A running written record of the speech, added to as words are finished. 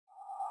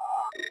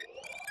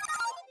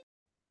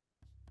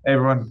Hey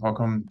everyone,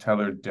 welcome to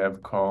Tellor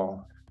Dev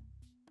Call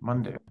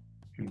Monday,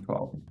 June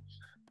 12th.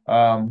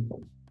 Um,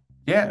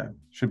 yeah,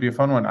 should be a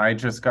fun one. I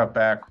just got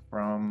back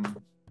from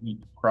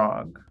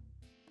Prague.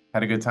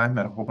 Had a good time,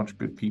 met a whole bunch of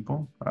good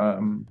people.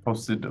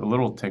 Posted a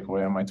little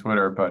takeaway on my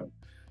Twitter, but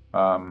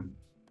um,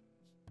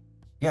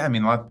 yeah, I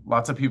mean,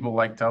 lots of people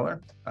like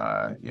Teller.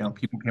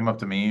 People came up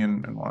to me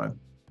and wanted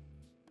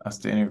us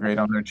to integrate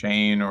on their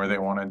chain, or they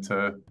wanted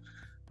to,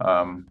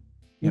 um,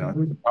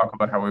 talk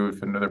about how we would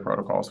fit into their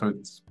protocol. So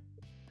it's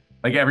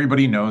like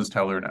everybody knows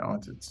Teller now.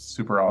 It's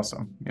super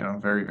awesome.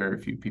 Very, very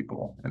few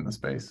people in the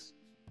space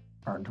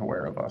aren't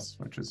aware of us,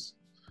 which is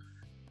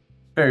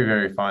very,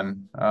 very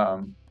fun.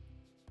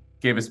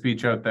 Gave a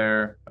speech out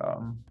there.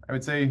 I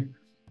would say,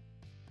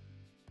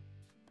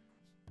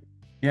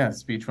 yeah,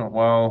 speech went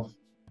well.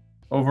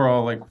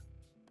 Overall, like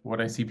what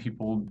I see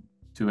people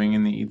doing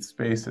in the ETH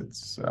space,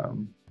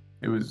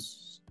 it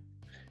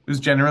was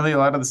generally a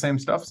lot of the same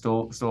stuff.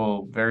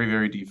 Still very,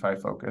 very DeFi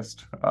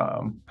focused.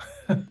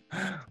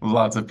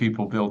 Lots of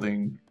people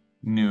building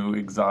new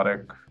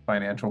exotic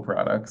financial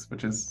products,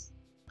 which is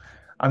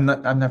I'm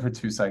never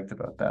too psyched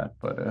about that,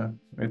 but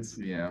it's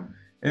Yeah.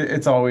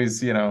 it's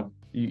always, you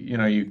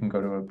can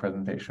go to a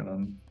presentation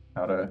on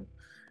how to,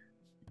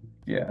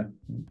 yeah,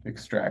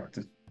 extract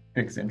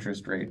fixed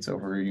interest rates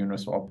over a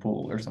Uniswap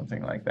pool or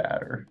something like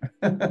that, or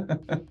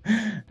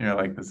you're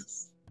like,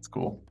 it's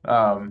cool.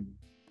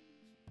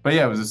 But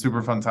yeah, it was a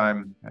super fun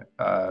time.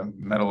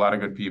 Met a lot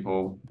of good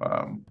people.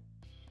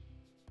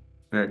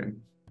 Very,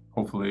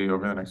 hopefully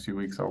over the next few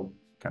weeks, I'll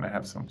kind of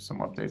have some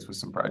updates with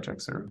some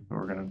projects who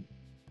are gonna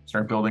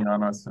start building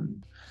on us,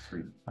 and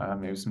Sweet.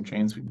 maybe some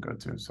chains we can go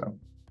to. So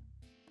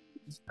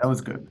that was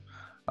good.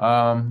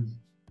 Um,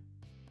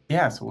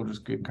 yeah, so we'll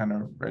just get kind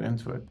of right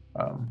into it.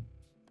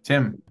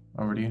 Tim,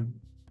 over to you.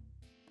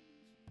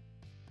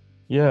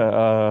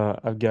 Yeah,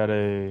 I've got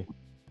an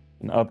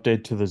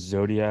update to the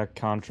Zodiac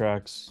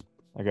contracts.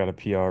 I got a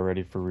PR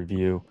ready for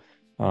review,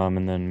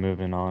 and then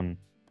moving on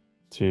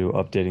to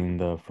updating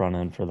the front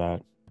end for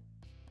that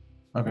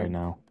Okay, right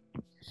now.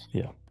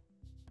 Yeah.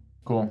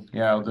 cool.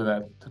 Yeah, I'll do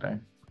that today.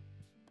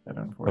 That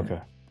done for you.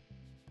 Okay.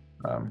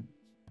 Um,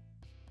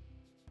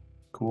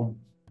 cool.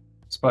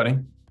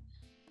 Spuddy.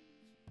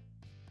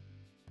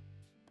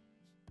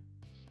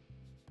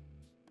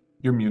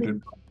 You're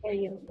muted.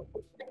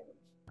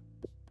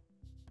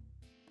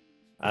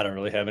 I don't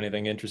really have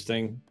anything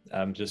interesting.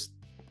 I'm just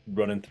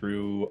running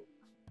through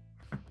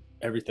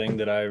everything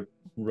that I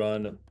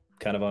run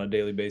kind of on a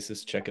daily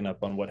basis, checking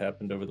up on what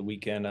happened over the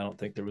weekend. I don't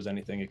think there was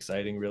anything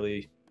exciting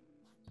really,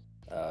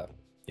 uh,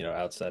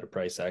 outside of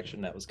price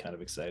action. That was kind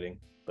of exciting,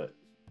 but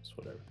it's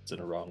whatever. It's in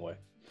a wrong way.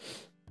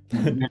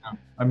 Yeah.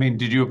 I mean,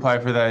 did you apply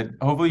for that?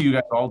 Hopefully you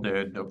guys all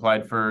did.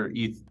 Applied for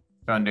ETH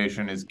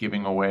Foundation is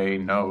giving away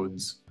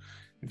nodes.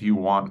 If you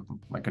want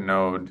like a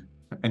node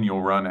and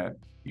you'll run it,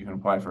 you can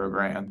apply for a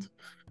grant.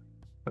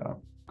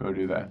 So go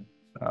do that.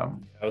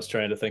 I was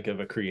trying to think of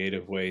a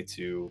creative way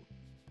to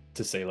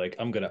say like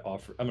I'm gonna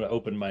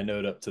open my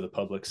node up to the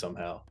public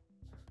somehow.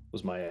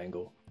 Was my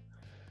angle.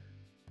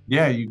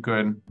 Yeah, you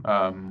could.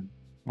 Well,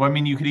 I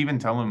mean, you could even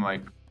tell them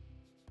like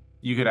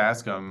you could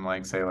ask them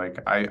like say like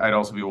I'd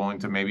also be willing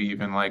to maybe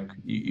even like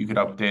you could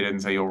update it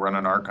and say you'll run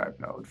an archive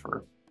node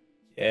for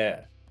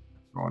Yeah,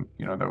 one.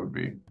 That would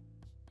be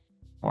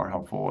more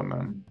helpful. And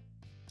then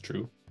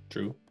true,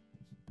 true.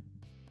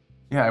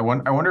 yeah, I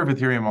wonder if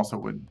Ethereum also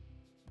would,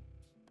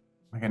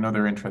 like, I know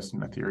they're interested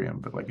in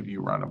Ethereum, but like if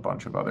you run a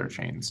bunch of other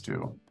chains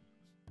too,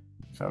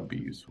 so that would be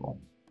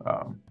useful.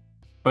 Um,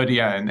 but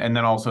yeah, and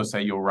then also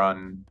say you'll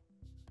run,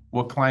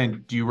 what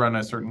client do you run,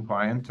 a certain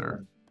client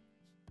or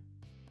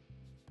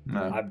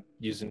no? I'm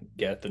using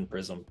Geth and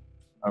Prism.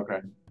 Okay.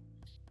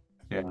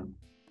 Yeah.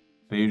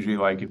 They usually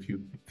like if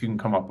you can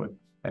come up with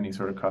any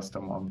sort of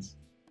custom ones.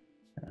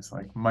 It's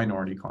like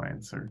minority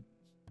clients are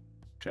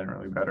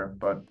generally better,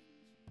 but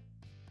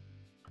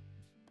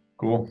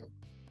cool.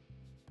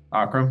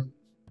 Akram?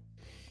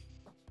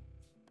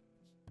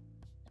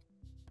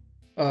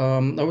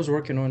 I was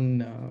working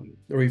on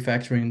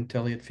refactoring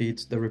Telliot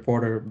feeds, the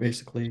reporter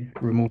basically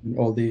removing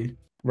all the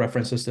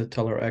references to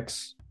Teller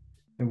X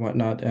and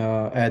whatnot,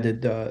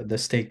 added the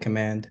stake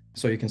command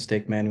so you can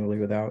stake manually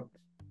without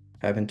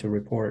having to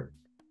report.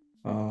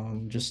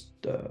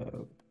 Just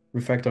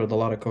refactored a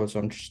lot of code, so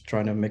I'm just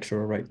trying to make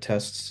sure I write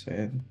tests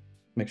and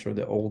make sure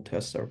the old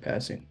tests are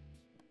passing.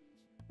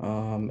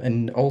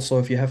 And also,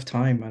 if you have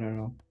time, I don't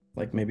know,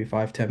 like maybe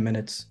 5-10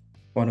 minutes,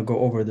 want to go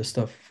over the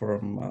stuff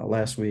from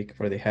last week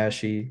for the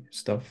hashy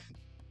stuff.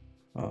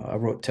 I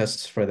wrote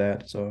tests for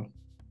that, so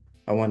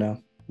I want to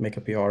make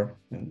a PR,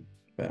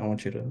 but I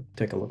want you to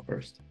take a look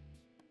first.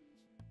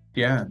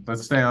 Yeah,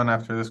 let's stay on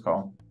after this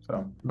call.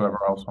 So whoever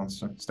else wants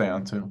to stay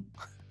on too.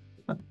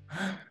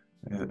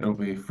 It'll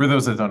be, for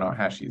those that don't know,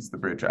 Hashi's the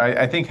bridge.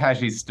 I think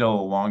Hashi's still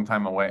a long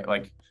time away.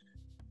 Like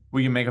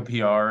we can make a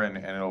PR and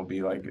it'll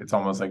be like it's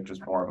almost like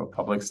just more of a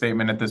public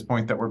statement at this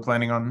point that we're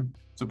planning on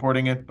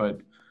supporting it,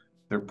 but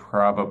they're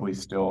probably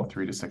still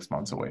 3 to 6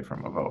 months away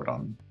from a vote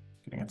on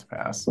getting it to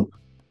pass.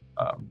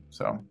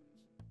 So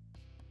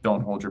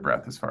don't hold your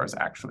breath as far as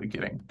actually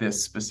getting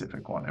this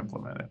specific one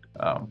implemented.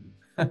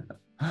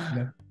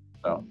 Yeah.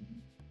 So,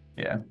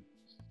 yeah.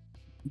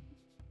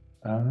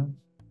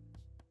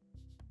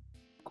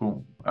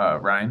 Cool.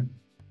 Ryan?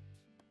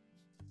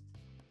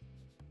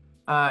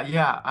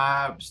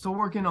 Still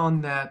working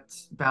on that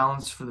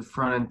balance for the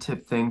front end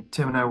tip thing.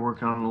 Tim and I were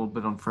working on a little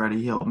bit on Friday.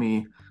 He helped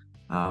me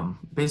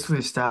basically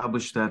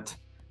establish that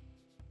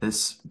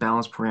this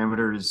balance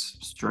parameter is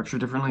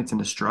structured differently. It's in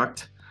a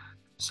struct.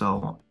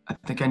 So I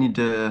think I need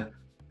to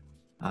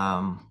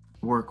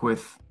work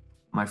with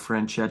my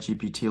friend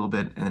ChatGPT a little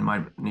bit, and then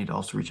might need to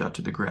also reach out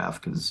to the graph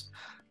because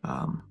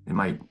it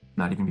might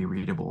not even be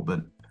readable.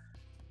 But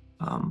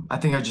I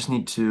think I just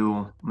need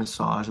to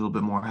massage a little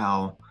bit more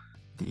how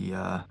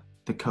the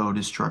code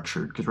is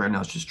structured, because right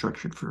now it's just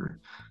structured for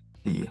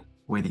the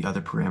way the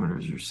other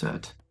parameters are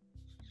set.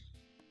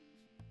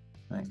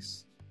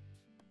 Nice.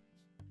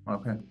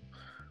 Okay.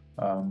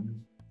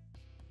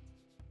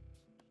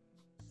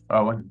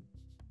 Owen?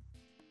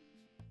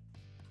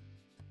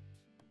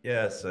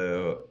 Yeah,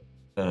 so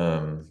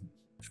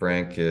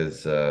Frank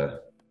is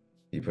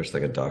he pushed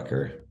like a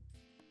Docker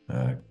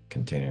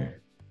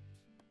container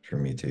for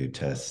me to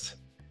test.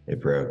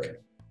 It broke.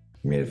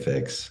 He made a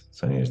fix,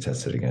 so I need to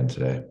test it again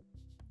today.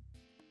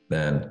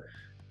 Then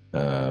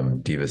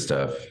Diva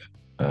stuff,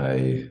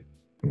 I'm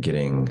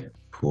getting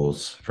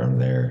pools from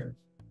their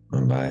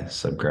Mumbai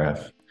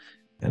subgraph,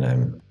 and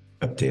I'm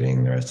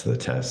updating the rest of the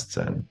tests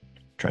and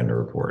trying to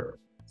report.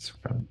 That's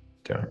what I'm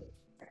doing.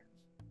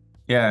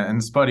 Yeah,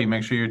 and Spuddy,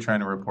 make sure you're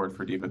trying to report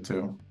for Diva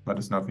too. Let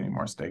us know if you need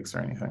more stakes or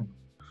anything.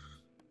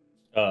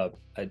 I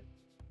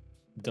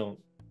don't.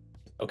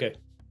 Okay.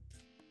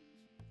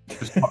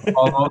 Just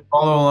follow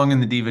along in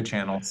the Diva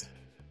channels.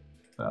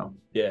 So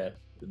Yeah,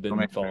 been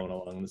make following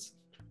along. This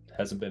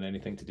hasn't been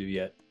anything to do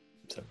yet.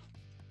 So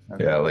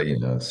okay. Yeah, I'll let you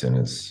know as soon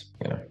as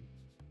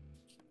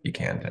you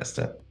can test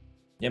it.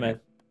 yeah, man.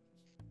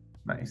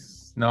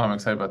 Nice. No, I'm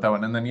excited about that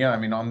one. And then yeah, I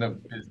mean on the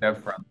biz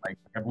dev front, like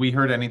have we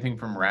heard anything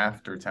from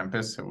Raft or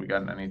Tempest? Have we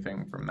gotten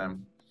anything from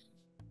them?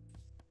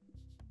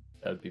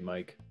 That would be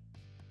Mike.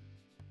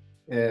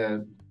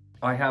 I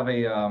have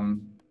a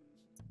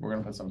We're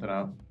gonna put something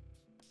out.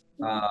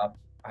 I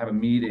have a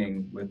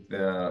meeting with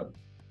their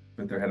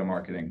head of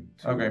marketing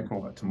Okay,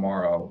 cool.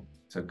 tomorrow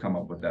to come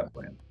up with that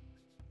plan.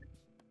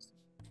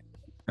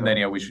 And then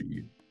yeah, I'm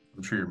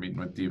sure you're meeting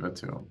with Diva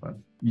too, but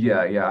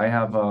Yeah, I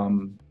have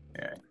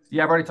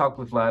yeah. I've already talked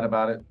with Vlad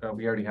about it.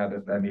 We already had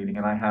that meeting,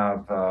 and I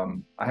have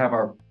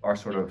our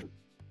sort of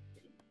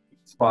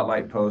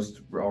spotlight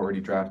post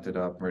already drafted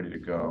up, ready to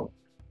go,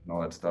 and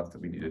all that stuff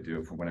that we need to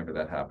do for whenever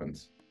that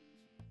happens.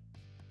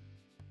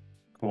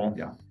 Cool.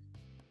 Yeah.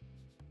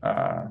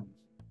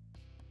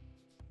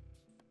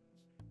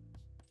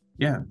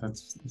 Yeah,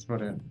 that's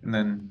about it. And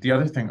then the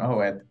other thing,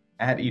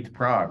 at ETH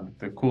Prague,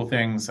 the cool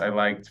things I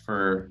liked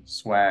for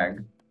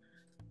swag,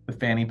 the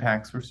fanny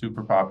packs were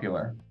super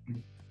popular.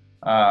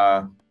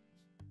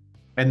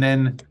 And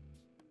then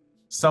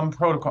some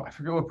protocol, I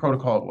forget what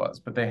protocol it was,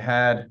 but they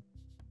had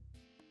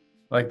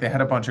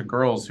a bunch of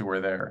girls who were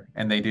there,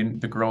 and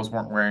the girls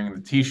weren't wearing the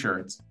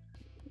t-shirts,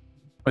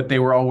 but they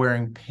were all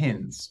wearing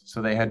pins.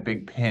 So they had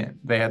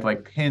they had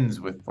like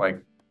pins with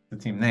like the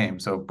team name.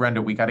 So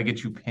Brenda, we got to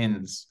get you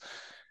pins.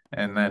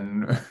 And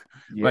then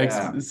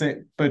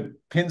but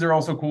pins are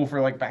also cool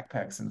for like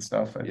backpacks and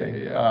stuff. I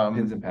think.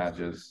 Pins and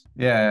patches.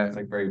 Yeah. It's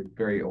like very,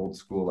 very old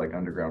school, like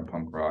underground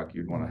punk rock.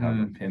 You'd want to have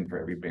a pin for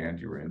every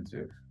band you were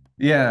into.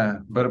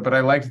 Yeah, but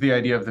I liked the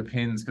idea of the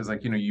pins because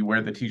like you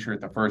wear the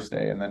t-shirt the first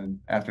day, and then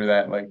after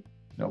that like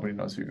nobody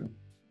knows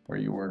where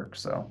you work.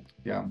 So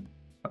yeah.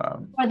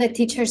 Or the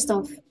teachers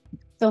don't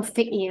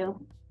fit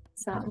you.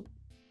 So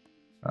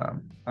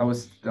I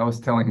was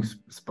telling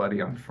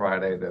Spuddy on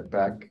Friday that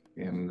back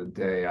in the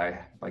day,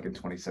 in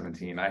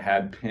 2017, I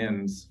had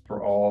pins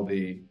for all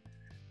the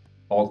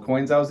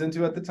altcoins I was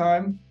into at the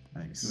time.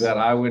 Nice. That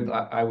I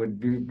would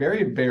be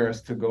very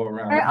embarrassed to go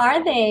around. where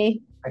are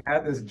they? I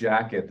had this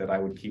jacket that I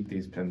would keep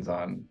these pins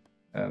on,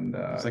 and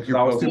it's like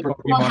I was super.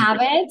 People have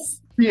it.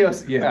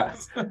 Yes.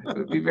 It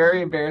would be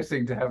very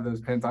embarrassing to have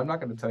those pins. I'm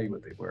not going to tell you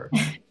what they were.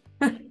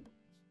 But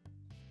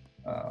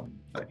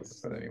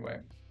anyway.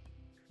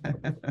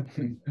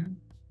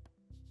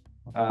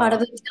 Part of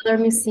the Tellor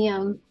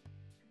Museum.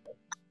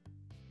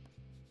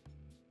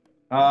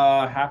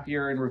 Half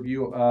year in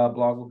review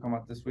blog will come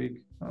out this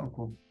week. Oh,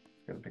 cool.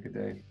 Got to pick a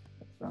day.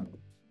 That's done.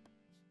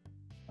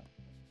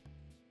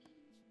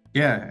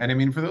 Yeah, and I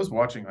mean for those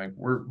watching, like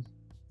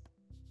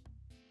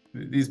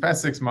these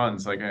past 6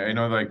 months, like I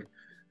know like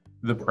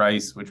the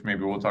price, which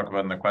maybe we'll talk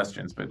about in the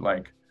questions, but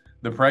like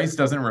the price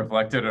doesn't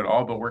reflect it at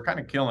all, but we're kind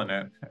of killing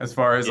it as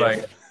far as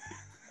like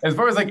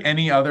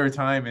any other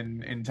time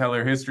in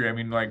Tellor history. I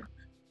mean, like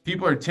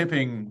people are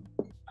tipping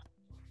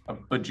a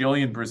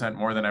bajillion%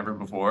 more than ever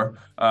before.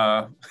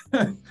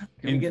 Can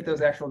you get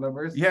those actual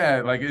numbers?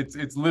 Yeah, like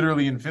it's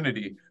literally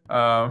infinity.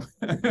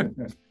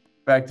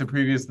 Back to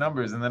previous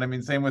numbers. And then I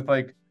mean same with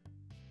like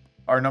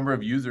our number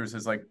of users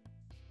has like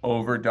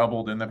over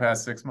doubled in the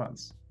past 6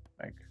 months.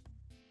 Like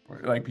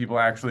like people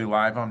actually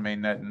live on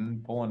mainnet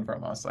and pulling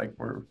from us. Like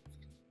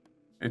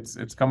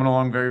it's coming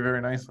along very,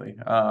 very nicely.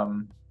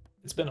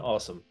 It's been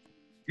awesome.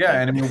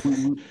 Yeah, and I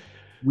mean,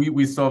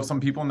 we still have some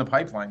people in the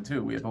pipeline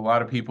too. We have a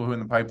lot of people who in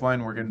the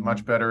pipeline. We're getting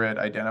much better at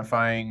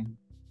identifying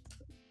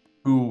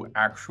who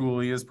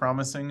actually is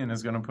promising and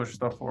is going to push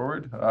stuff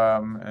forward,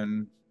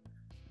 and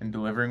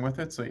delivering with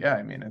it. So yeah,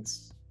 I mean,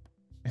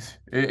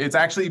 it's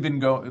actually been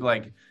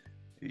like,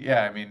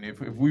 yeah, I mean, if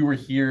we were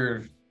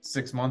here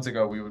 6 months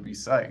ago, we would be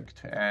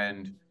psyched,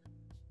 and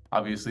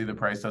obviously the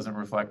price doesn't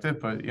reflect it.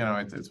 But you know,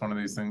 it's one of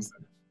these things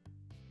that,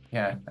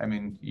 yeah, I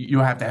mean, you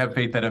have to have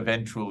faith that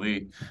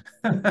eventually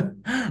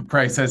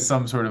price has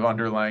some sort of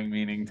underlying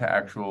meaning to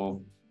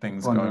actual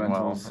things going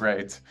well, Fundamentals.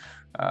 right?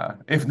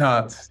 If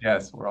not,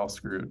 yes, we're all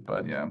screwed.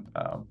 But Yeah.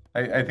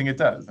 I think it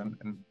does, and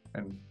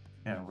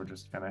yeah, we're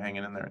just kind of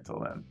hanging in there until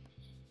then.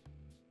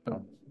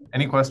 So,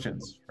 any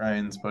questions,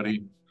 Ryan's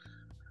buddy?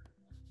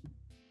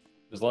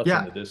 There's lots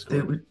in the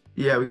Discord.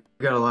 We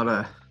got a lot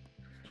of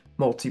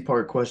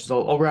multi-part questions.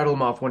 I'll rattle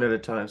them off one at a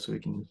time so we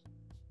can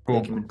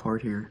take them in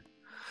part here.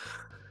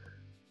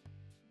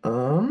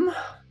 Let's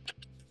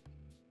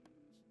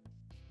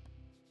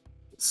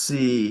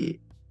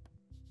see.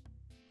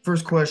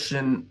 First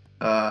question,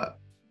 what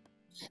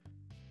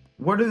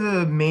are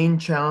the main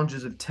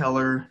challenges of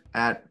Tellor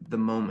at the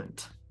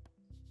moment?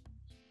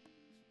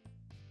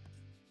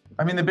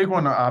 I mean, the big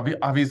one,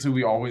 obviously,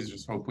 we always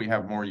just hope we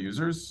have more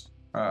users.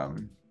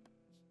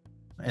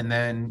 And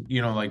then,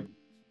 you know, like,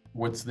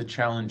 what's the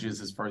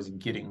challenges as far as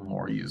getting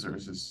more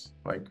users is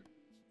like,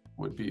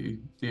 would be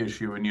the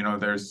issue. And, you know,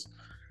 there's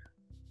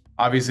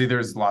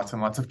lots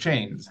and lots of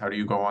chains. How do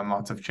you go on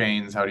lots of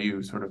chains? How do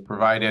you sort of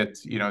provide it?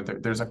 You know,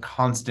 there's a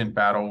constant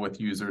battle with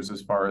users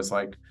as far as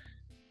like,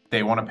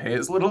 they want to pay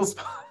as little as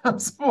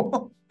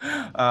possible.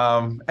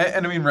 And I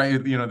mean, right,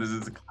 you know, this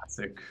is a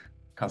classic,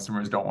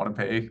 customers don't want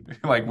to pay,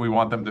 like we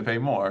want them to pay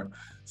more.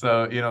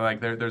 So, you know,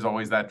 like there's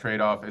always that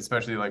trade-off,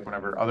 especially like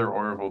whenever other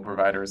Oracle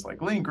providers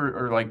like Link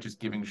or like just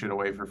giving shit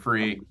away for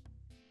free,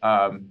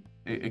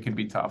 it can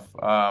be tough.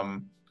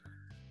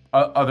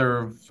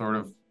 Other sort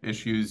of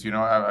issues, you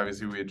know,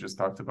 obviously we had just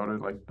talked about it,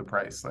 like the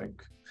price,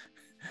 like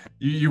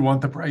you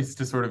want the price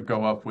to sort of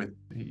go up with,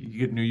 you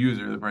get a new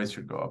user, the price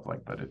should go up,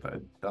 like, but it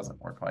doesn't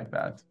work like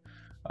that.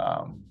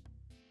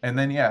 And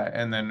then, yeah,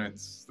 and then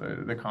it's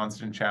the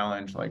constant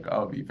challenge, like,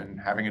 of even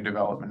having a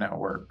development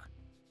network,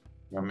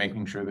 you know,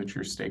 making sure that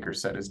your staker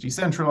set is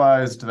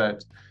decentralized,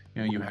 that,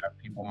 you know, you have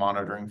people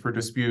monitoring for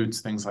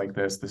disputes, things like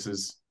this. This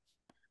is,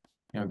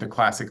 you know, the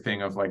classic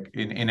thing of like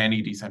in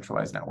any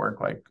decentralized network,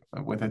 like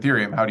with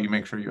Ethereum, how do you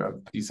make sure you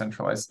have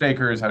decentralized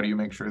stakers? How do you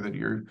make sure that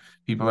your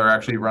people are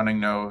actually running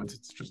nodes?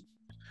 It's just,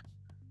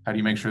 how do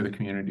you make sure the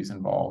community's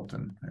involved?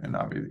 And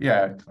obviously,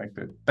 yeah, like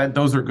that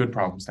those are good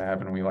problems to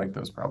have, and we like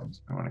those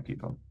problems. We want to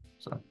keep them.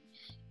 So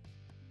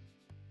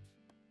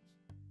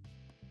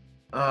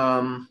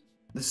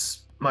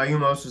This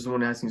Mayumos is the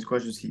one asking these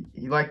questions.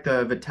 He liked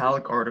the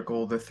Vitalik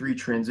article, the 3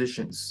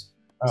 transitions.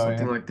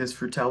 Something like this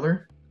for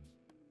Tellor.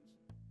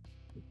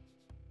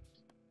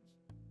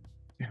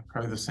 Yeah,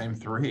 probably the same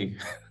 3.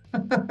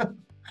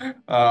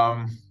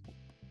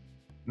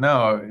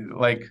 No,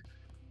 like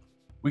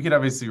we could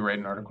obviously write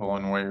an article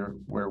on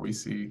where we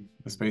see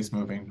the space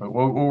moving, but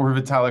what were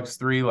Vitalik's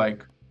 3,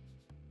 like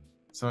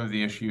some of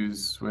the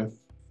issues with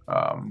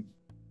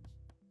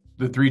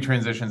the 3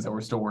 transitions that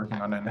we're still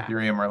working on in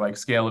Ethereum are like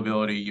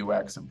scalability,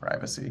 UX, and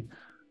privacy.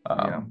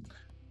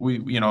 We,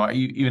 you know,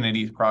 even at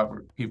ETH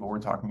people were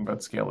talking about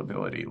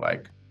scalability,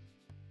 like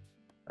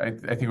I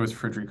think it was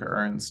Friederike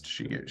Ernst.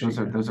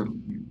 Those are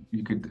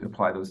you could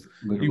apply those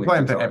literally. You apply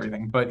them to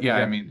everything, but yeah,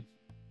 I mean,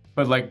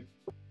 but like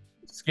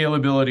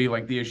scalability,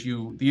 like the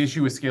issue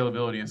with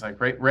scalability is like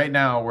right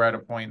now we're at a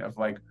point of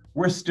like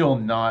we're still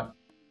not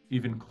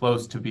even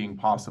close to being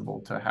possible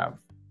to have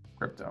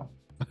crypto.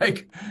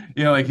 Like,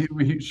 you know, like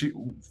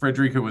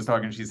Friederike was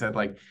talking, she said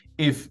like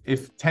if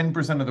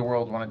 10% of the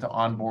world wanted to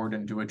onboard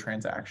and do a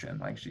transaction,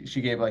 like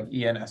she gave like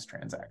ENS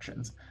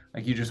transactions,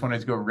 like you just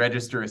wanted to go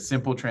register a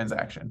simple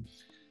transaction.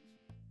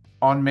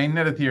 On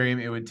mainnet Ethereum,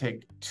 it would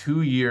take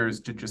 2 years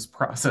to just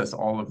process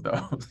all of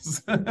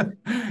those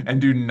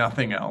and do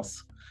nothing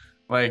else.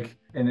 Like,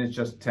 and it's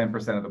just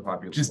 10% of the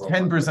population. Just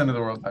 10% of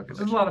the world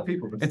population. It's a lot of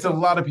people. It's a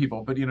lot of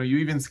people, but you know, you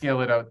even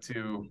scale it out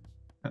to,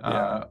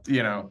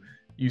 you know,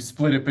 you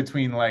split it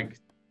between like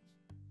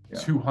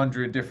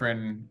 200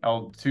 different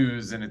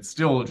L2s, and it's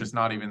still just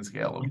not even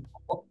scalable.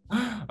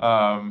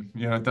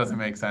 You know, it doesn't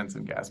make sense,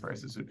 and gas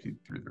prices would be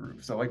through the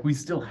roof. So like we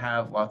still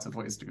have lots of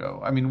ways to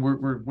go. I mean,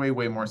 we're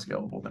way more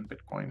scalable than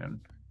Bitcoin, and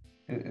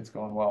it's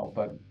going well.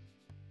 But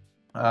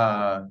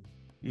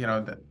you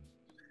know, that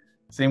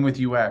same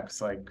with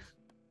UX. Like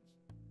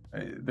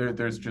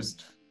there's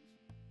just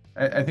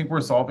I think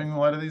we're solving a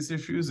lot of these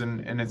issues,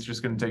 and it's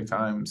just going to take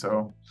time.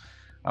 So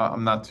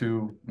I'm not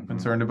too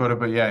concerned about it.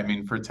 But yeah, I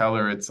mean, for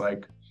Tellor, it's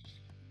like,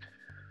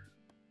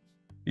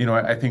 you know,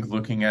 I think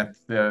looking at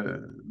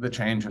the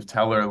change of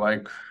Tellor,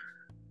 like,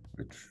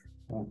 which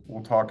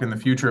we'll talk in the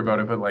future about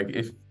it, but like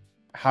if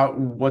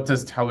what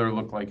does Tellor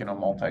look like in a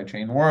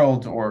multi-chain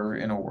world, or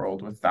in a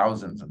world with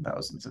thousands and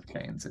thousands of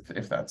chains,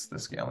 if that's the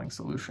scaling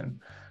solution?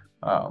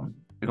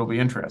 It'll be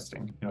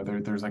interesting.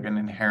 There's like an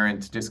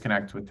inherent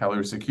disconnect with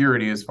Tellor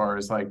security as far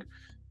as like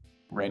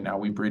right now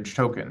we bridge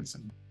tokens,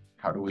 and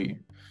how do we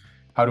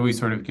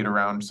sort of get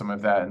around some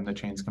of that and the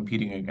chains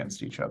competing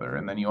against each other?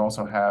 And then you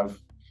also have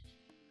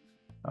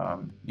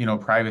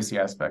privacy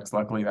aspects.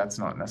 Luckily, that's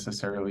not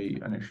necessarily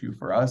an issue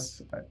for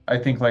us. I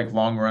think like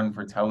long run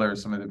for Tellor,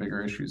 some of the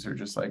bigger issues are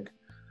just like,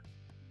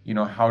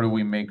 how do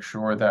we make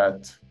sure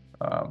that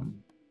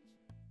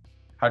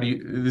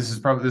this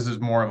is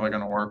more of like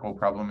an Oracle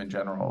problem in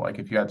general. Like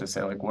if you had to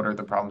say like, what are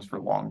the problems for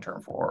long term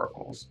for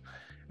Oracles?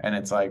 And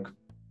it's like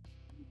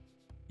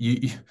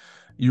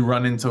you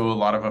run into a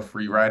lot of a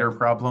free rider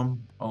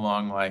problem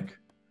along like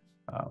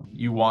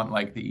you want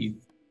like the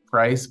ETH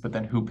price, but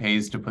then who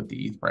pays to put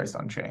the ETH price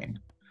on chain?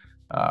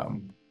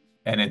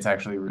 And it's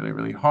actually really,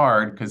 really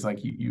hard because like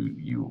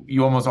you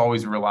almost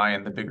always rely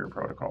on the bigger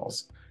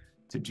protocols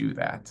to do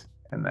that.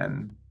 And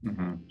then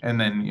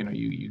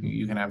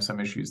you can have some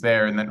issues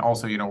there. And then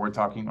also, we're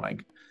talking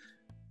like,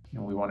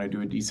 we want to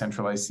do a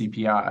decentralized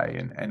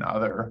CPI and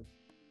other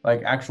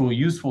like actual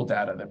useful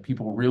data that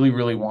people really,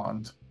 really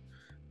want.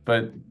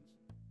 But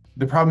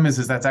the problem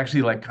is that's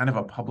actually like kind of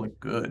a public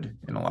good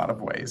in a lot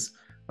of ways.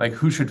 Like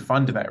who should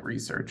fund that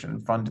research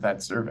and fund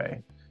that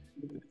survey?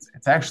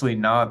 It's actually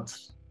not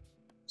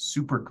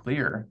super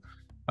clear.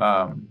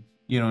 And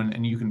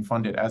you can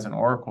fund it as an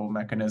Oracle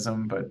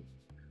mechanism, but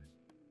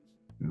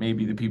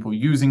maybe the people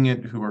using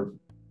it who are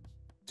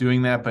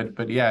doing that.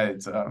 But yeah,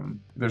 it's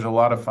there's a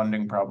lot of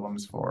funding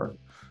problems for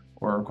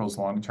Oracle's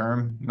long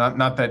term.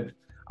 Not that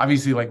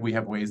obviously like we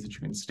have ways that you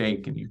can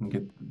stake and you can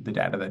get the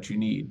data that you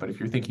need, but if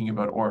you're thinking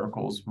about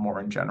Oracle's more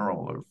in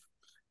general of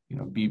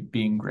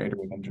being greater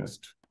than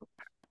just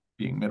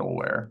being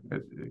middleware,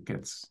 it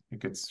gets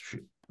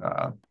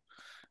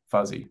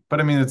fuzzy. But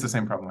I mean, it's the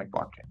same problem like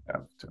blockchain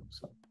have too.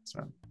 So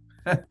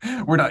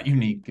we're not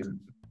unique in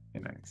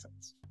any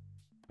sense.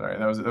 Sorry,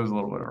 that was a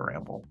little bit of a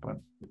ramble. But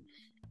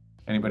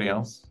anybody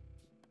else?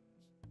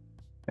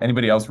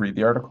 Anybody else read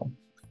the article?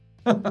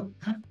 I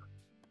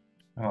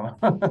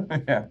don't know.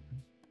 Yeah.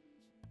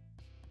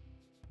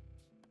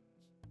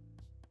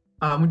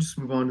 We'll just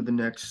move on to the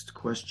next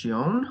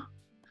question.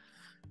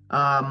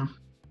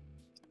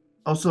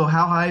 Also,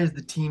 how high is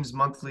the team's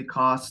monthly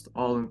cost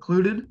all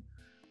included?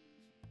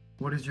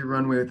 What is your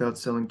runway without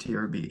selling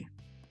TRB?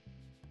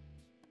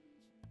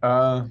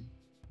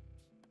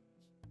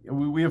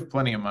 We have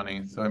plenty of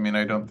money. So, I mean,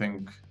 I don't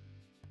think,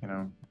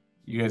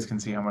 you guys can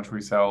see how much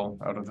we sell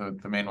out of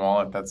the main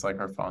wallet. That's like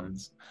our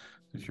funds.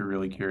 If you're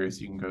really curious,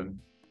 you can go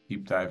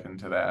deep dive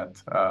into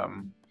that.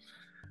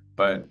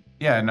 But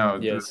yeah, no.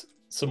 Yes.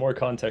 Some more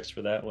context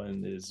for that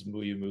one is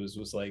Muyu Moose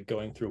was like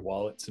going through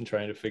wallets and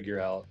trying to figure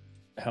out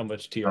how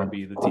much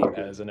TRB the team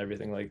has and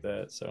everything like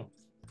that. So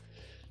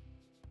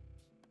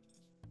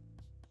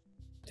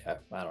yeah,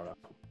 I don't know.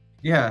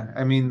 Yeah,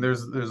 I mean,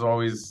 there's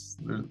always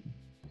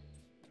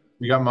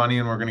we got money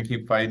and we're gonna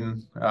keep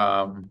fighting.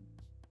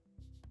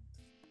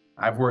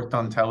 I've worked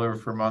on Tellor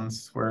for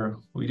months where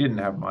we didn't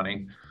have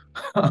money,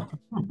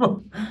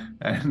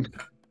 and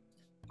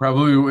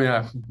probably,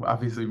 yeah,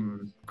 obviously,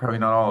 probably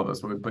not all of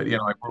us would, but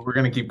like we're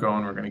gonna keep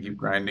going, we're gonna keep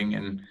grinding,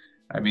 and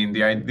I mean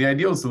the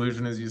ideal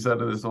solution is you set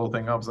this whole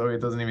thing up so it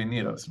doesn't even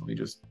need us. We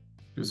just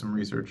do some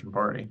research and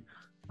party.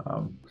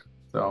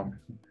 So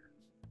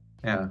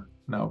yeah,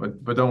 no,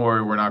 but don't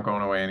worry, we're not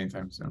going away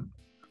anytime soon.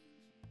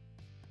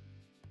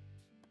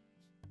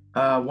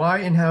 Why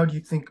and how do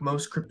you think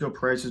most crypto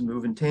prices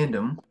move in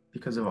tandem?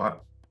 Because of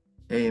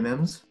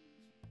AMMs?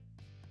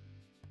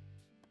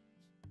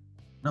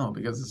 No,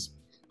 because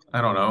I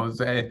don't know.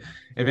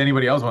 If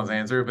anybody else wants to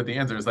answer, but the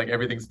answer is like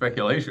everything's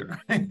speculation,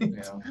 right?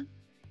 Yeah.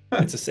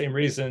 It's the same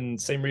reason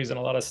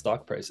a lot of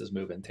stock prices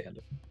move in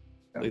tandem.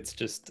 Yeah. It's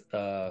just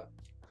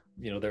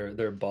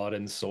they're bought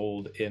and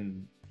sold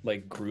in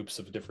like groups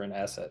of different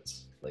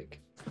assets. Like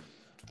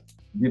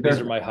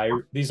these are my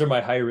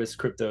high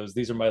risk cryptos,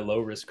 these are my low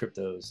risk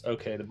cryptos.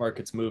 Okay, the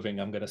market's moving,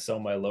 I'm going to sell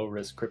my low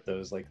risk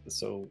cryptos.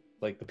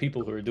 Like the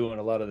people who are doing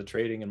a lot of the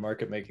trading and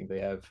market making,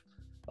 they have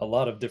a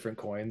lot of different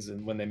coins,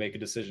 and when they make a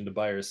decision to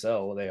buy or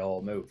sell, they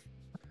all move,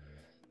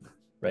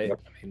 right? Yep.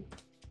 I mean,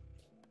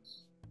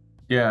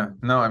 yeah,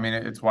 no, I mean,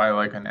 it's why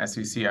like an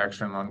SEC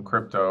action on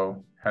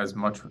crypto has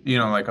much,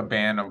 like a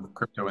ban of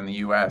crypto in the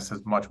US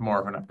has much more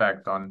of an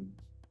effect on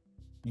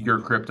your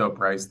crypto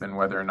price than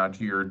whether or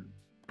not you're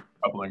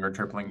doubling or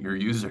tripling your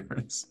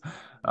users.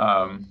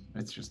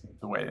 It's just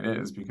the way it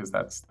is, because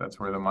that's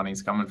where the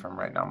money's coming from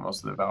right now.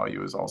 Most of the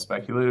value is all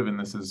speculative, and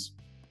this is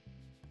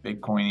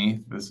Bitcoin,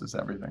 ETH, this is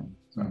everything.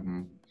 So.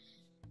 Mm-hmm.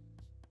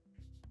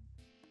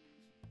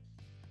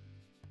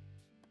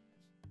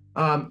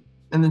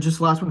 And then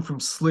just last one from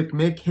Slick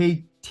Mick.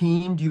 Hey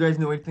team, do you guys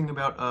know anything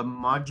about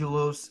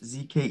Modulos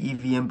ZK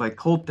EVM by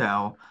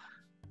CultDAO?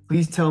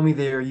 Please tell me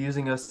they are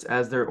using us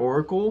as their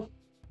Oracle.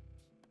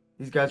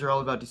 These guys are all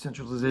about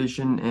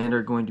decentralization and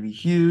are going to be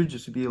huge.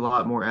 This would be a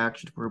lot more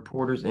action for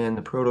reporters and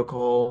the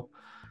protocol.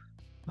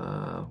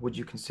 Would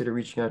you consider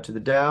reaching out to the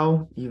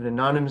DAO, even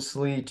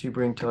anonymously, to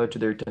bring Tellor to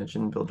their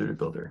attention, builder to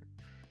builder?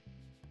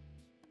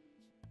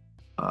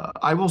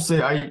 I will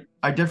say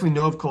I definitely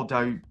know of Cult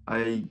DAO.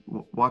 I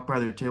walk by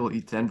their table at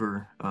ETH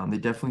Denver. They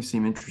definitely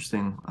seem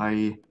interesting.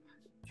 I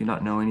do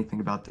not know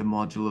anything about the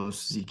Modulos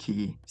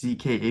ZK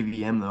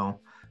AVM though,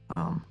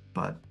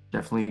 but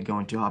definitely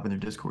going to hop in their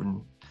Discord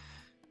and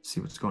see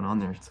what's going on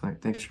there. So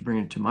thanks for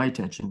bringing it to my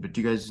attention. But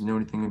do you guys know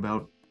anything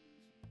about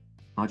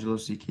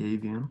Modulos ZK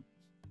AVM?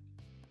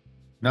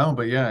 No,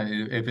 but yeah,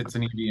 if it's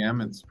an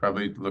EVM, it's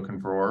probably looking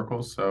for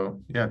oracles.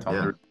 So yeah, tell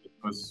them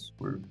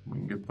we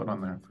can get put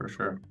on there for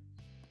sure.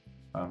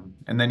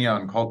 And then yeah,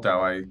 on Cult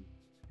DAO,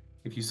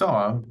 if you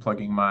saw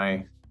plugging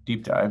my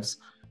deep dives,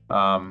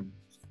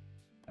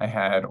 I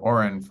had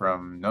Oren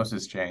from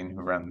Gnosis Chain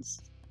who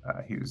runs.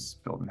 He was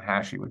building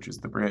Hashi, which is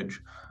the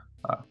bridge,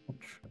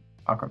 which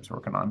Akrup's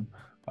working on.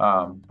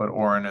 But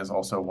Oren is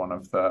also one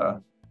of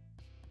the,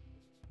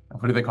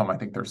 what do they call them? I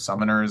think they're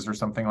summoners or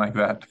something like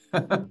that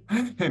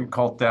in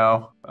Cult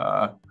DAO.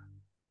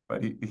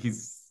 But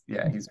he's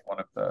one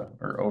of the,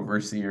 or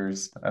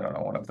overseers. I don't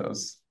know, one of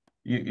those.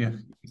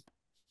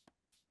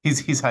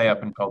 He's high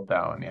up in Cult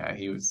DAO, and yeah,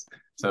 he was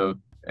so.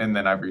 And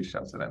then I've reached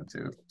out to them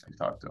too and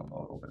talked to them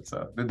a little bit,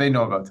 so they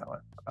know about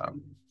Tellor.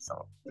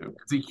 So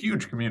it's a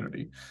huge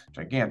community,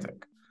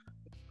 gigantic.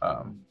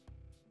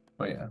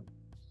 But yeah.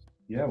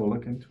 Yeah, we'll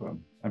look into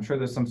them. I'm sure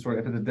there's some sort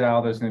of, if it's a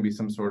DAO, there's going to be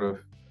some sort of,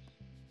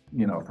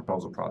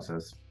 proposal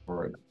process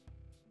for it,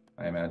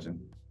 I imagine.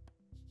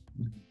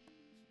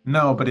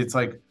 No, but it's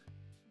like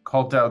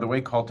Cult DAO, the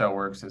way Cult DAO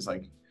works is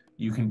like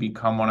you can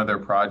become one of their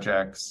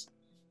projects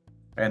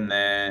and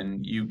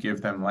then you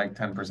give them like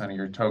 10% of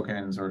your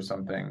tokens or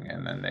something,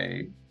 and then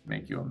they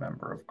make you a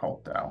member of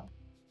Cult DAO.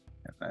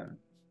 And then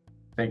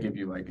they give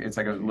you like, it's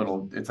like a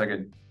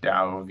DAO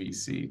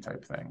VC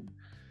type thing.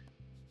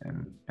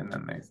 And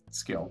then they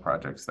scale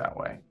projects that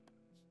way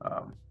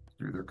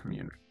through their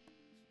community.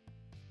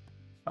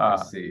 I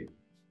see.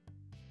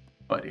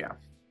 But yeah,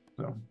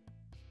 so.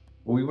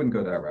 Well, we wouldn't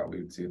go that route.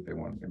 We would see if they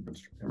want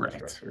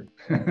infrastructure.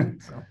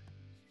 Right. So.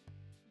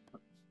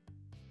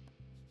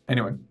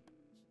 Anyway,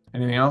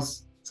 anything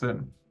else? That's it.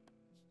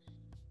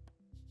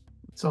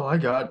 That's all I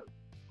got.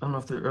 I don't know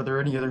if are there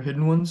any other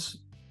hidden ones,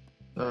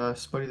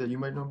 Spuddy, that you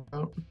might know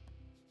about?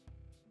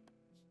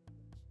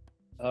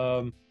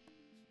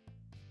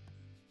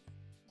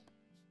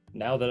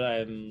 Now that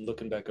I'm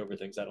looking back over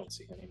things, I don't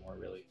see any more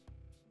really.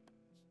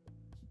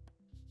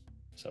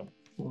 So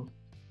cool.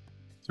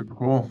 Super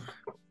cool.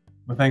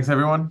 Well, thanks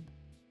everyone.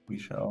 We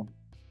shall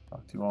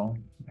talk to you all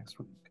next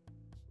week.